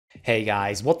Hey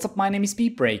guys, what's up? My name is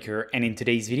Speedbreaker, and in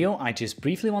today's video I just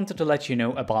briefly wanted to let you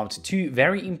know about two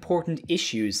very important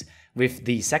issues with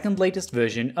the second latest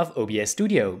version of OBS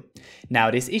Studio. Now,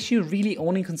 this issue really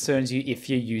only concerns you if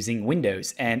you're using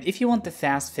Windows, and if you want the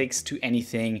fast fix to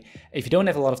anything, if you don't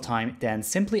have a lot of time, then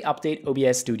simply update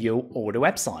OBS Studio or the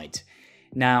website.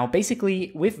 Now,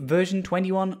 basically, with version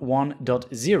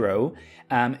 21.1.0,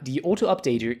 the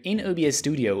auto-updater in OBS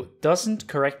Studio doesn't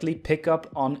correctly pick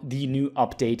up on the new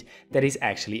update that is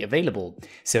actually available.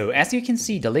 So, as you can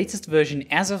see, the latest version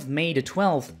as of May the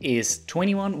 12th is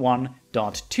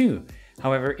 21.1.2.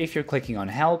 However, if you're clicking on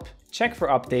Help, check for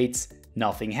updates,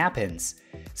 nothing happens.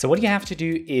 So what you have to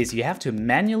do is you have to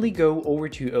manually go over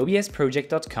to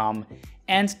obsproject.com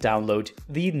and download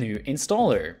the new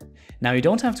installer. Now, you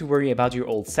don't have to worry about your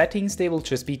old settings, they will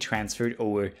just be transferred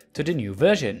over to the new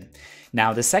version.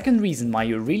 Now, the second reason why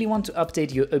you really want to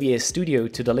update your OBS Studio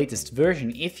to the latest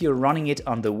version if you're running it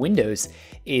on the Windows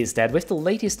is that with the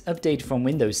latest update from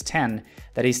Windows 10,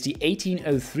 that is the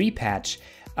 18.03 patch,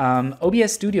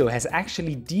 OBS Studio has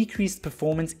actually decreased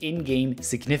performance in-game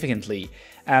significantly.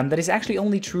 That is actually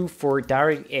only true for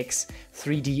DirectX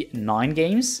 3D 9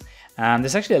 games.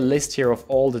 There's actually a list here of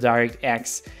all the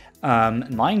DirectX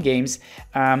 9 games,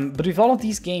 but with all of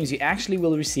these games you actually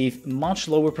will receive much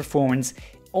lower performance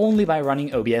only by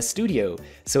running OBS Studio.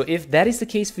 So if that is the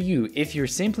case for you, if you're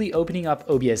simply opening up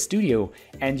OBS Studio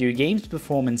and your game's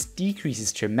performance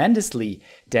decreases tremendously,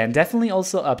 then definitely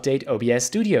also update OBS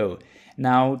Studio.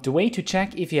 Now, the way to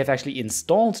check if you have actually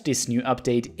installed this new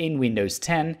update in Windows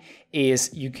 10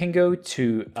 is you can go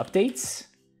to Updates,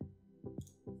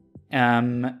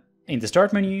 in the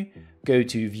Start menu, go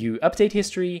to View Update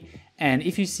History, and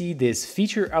if you see this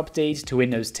feature update to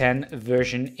Windows 10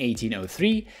 version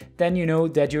 18.03, then you know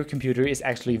that your computer is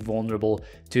actually vulnerable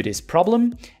to this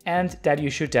problem and that you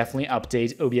should definitely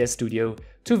update OBS Studio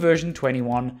to version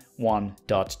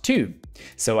 21.1.2.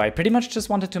 So I pretty much just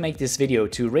wanted to make this video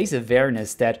to raise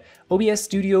awareness that OBS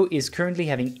Studio is currently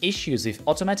having issues with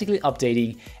automatically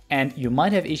updating, and you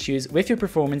might have issues with your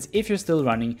performance if you're still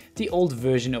running the old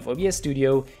version of OBS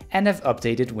Studio and have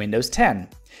updated Windows 10.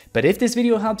 But if this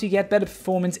video helped you get better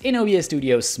performance in OBS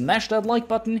Studio, smash that like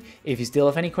button. If you still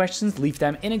have any questions, leave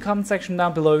them in the comment section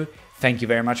down below. Thank you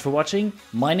very much for watching.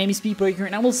 My name is Speedbreaker,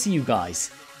 and I will see you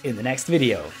guys in the next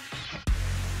video.